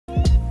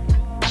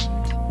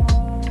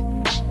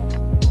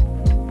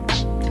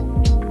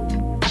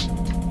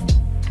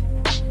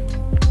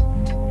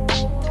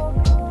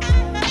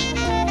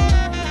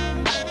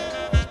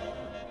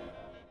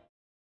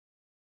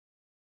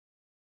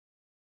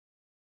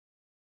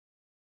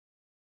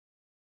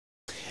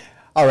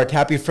All right,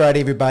 happy Friday,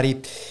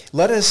 everybody.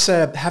 Let us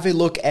have a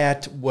look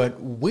at what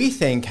we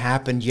think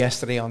happened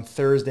yesterday on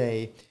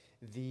Thursday.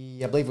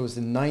 I believe it was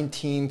the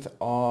 19th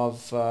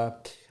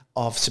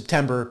of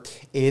September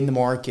in the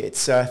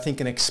markets. I think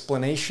an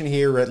explanation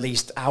here, or at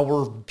least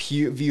our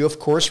view, of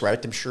course,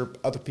 right? I'm sure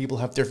other people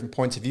have different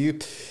points of view,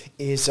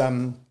 is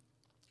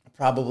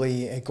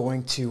probably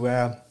going to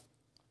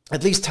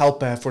at least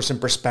help for some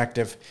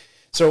perspective.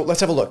 So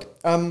let's have a look.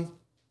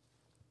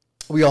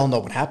 We all know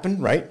what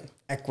happened, right?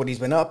 Equities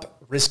went up,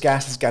 risk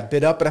assets got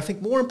bid up, but I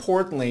think more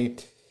importantly,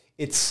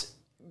 it's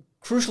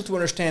crucial to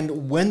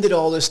understand when did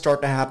all this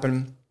start to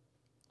happen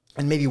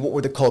and maybe what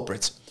were the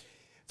culprits.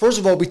 First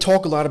of all, we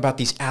talk a lot about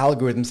these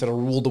algorithms that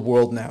rule the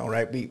world now,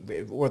 right?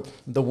 Or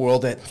the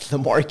world at the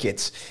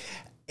markets.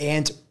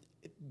 And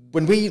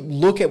when we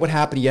look at what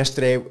happened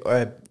yesterday,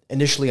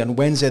 initially on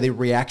Wednesday, the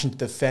reaction to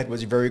the Fed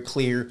was very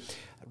clear.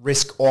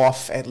 Risk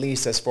off, at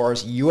least as far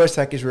as U.S.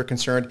 equities were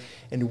concerned.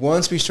 And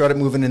once we started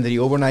moving into the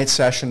overnight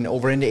session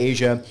over into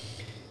Asia,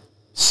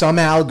 some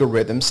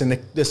algorithms, and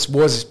this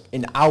was,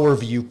 in our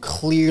view,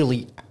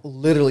 clearly,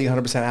 literally 100%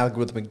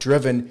 algorithmic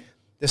driven,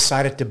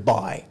 decided to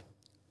buy.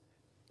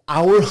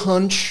 Our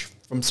hunch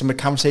from some of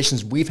the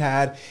conversations we've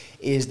had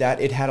is that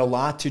it had a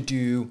lot to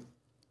do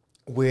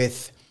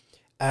with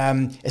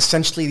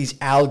essentially these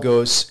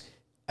algos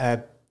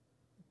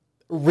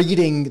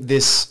reading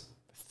this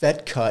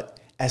Fed cut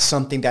as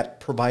something that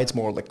provides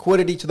more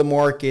liquidity to the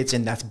markets,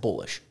 and that's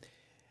bullish.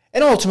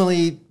 And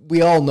ultimately,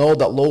 we all know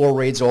that lower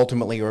rates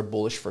ultimately are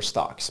bullish for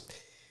stocks.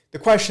 The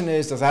question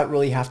is, does that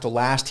really have to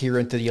last here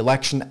into the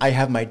election? I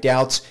have my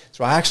doubts,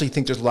 so I actually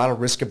think there's a lot of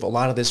risk of a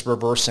lot of this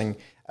reversing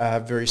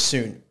very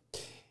soon.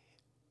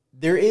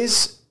 There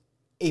is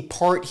a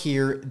part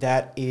here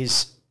that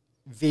is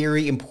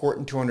very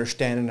important to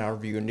understand in our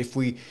view, and if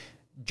we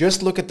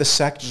just look at the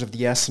sectors of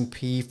the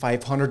S&P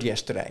 500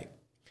 yesterday,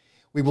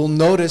 we will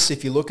notice,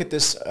 if you look at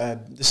this,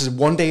 this is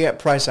one-day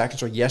price action,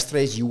 so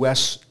yesterday's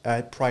U.S.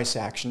 Price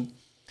action,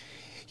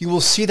 you will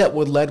see that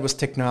what led was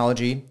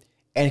technology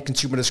and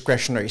consumer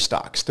discretionary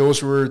stocks.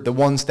 Those were the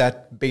ones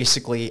that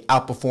basically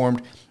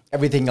outperformed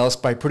everything else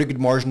by a pretty good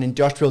margin.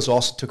 Industrials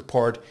also took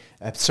part,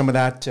 some of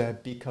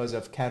that because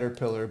of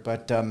Caterpillar,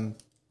 but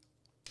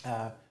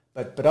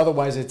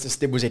otherwise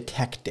it was a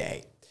tech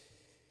day.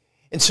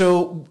 And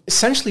so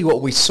essentially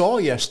what we saw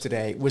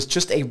yesterday was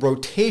just a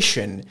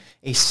rotation,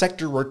 a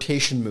sector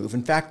rotation move.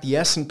 In fact, the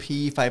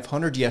S&P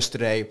 500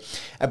 yesterday,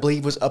 I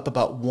believe, was up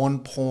about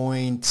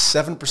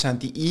 1.7%.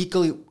 The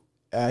equally,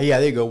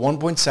 there you go,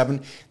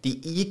 1.7. The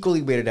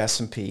equally weighted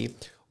S&P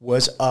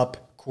was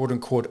up, quote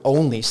unquote,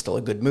 only, still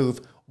a good move,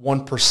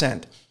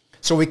 1%.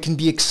 So it can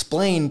be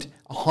explained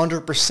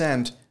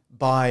 100%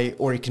 by,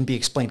 or it can be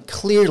explained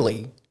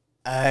clearly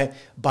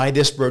by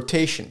this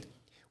rotation.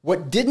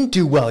 What didn't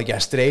do well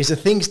yesterday is the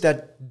things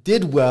that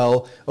did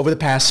well over the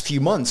past few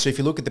months. So if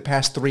you look at the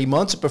past 3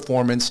 months of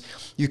performance,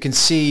 you can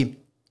see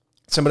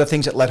some of the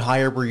things that led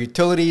higher were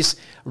utilities,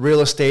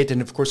 real estate,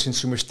 and of course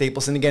consumer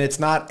staples. And again, it's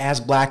not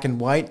as black and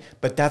white,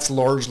 but that's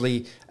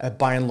largely,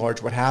 by and large,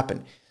 what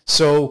happened.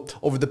 So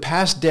over the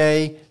past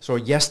day, so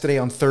yesterday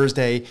on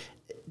Thursday,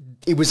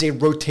 it was a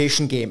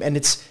rotation game, and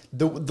it's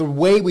the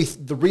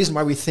reason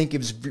why we think it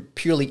was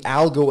purely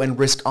algo and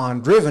risk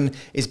on driven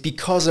is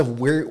because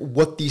of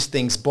what these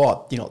things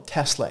bought. You know,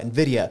 Tesla,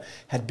 Nvidia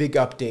had big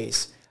up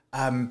days,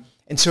 and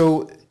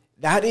so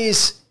that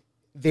is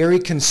very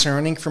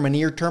concerning from a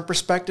near-term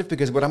perspective,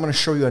 because what I'm going to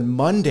show you on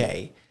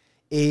Monday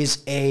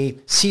is a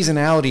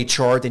seasonality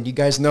chart, and you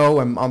guys know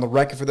I'm on the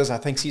record for this. I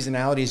think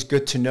seasonality is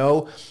good to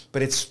know,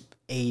 but it's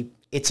an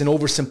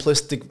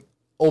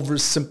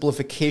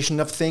oversimplification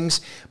of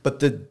things, but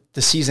the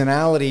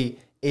seasonality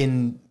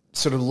in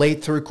sort of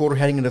late third quarter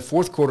heading into the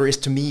fourth quarter is,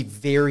 to me,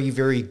 very,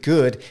 very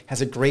good,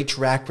 has a great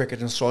track record,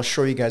 and so I'll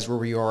show you guys where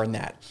we are in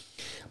that.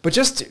 But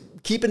just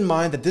keep in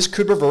mind that this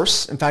could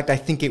reverse. In fact, I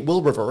think it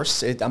will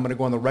reverse. I'm going to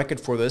go on the record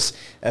for this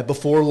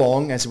before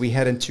long as we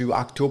head into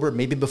October,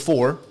 maybe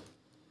before.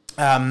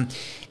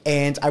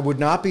 And I would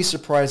not be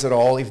surprised at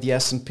all if the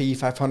S&P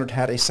 500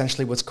 had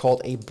essentially what's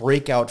called a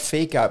breakout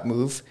fake-out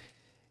move.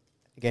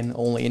 Again,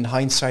 only in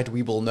hindsight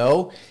we will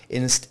know,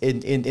 in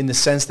the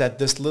sense that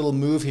this little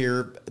move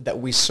here that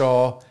we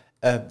saw,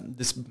 I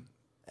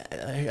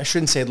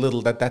shouldn't say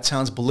little, that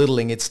sounds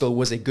belittling, it still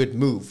was a good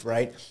move,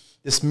 right?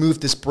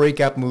 This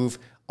breakout move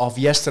of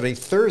yesterday,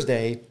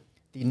 Thursday,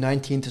 the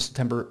 19th of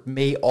September,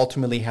 may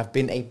ultimately have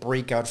been a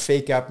breakout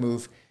fake-out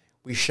move.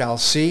 We shall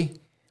see.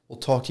 We'll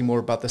talk to you more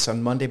about this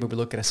on Monday, but we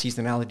look at a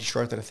seasonality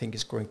chart that I think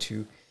is going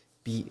to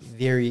be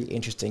very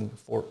interesting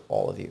for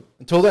all of you.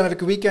 Until then, have a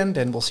good weekend,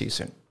 and we'll see you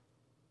soon.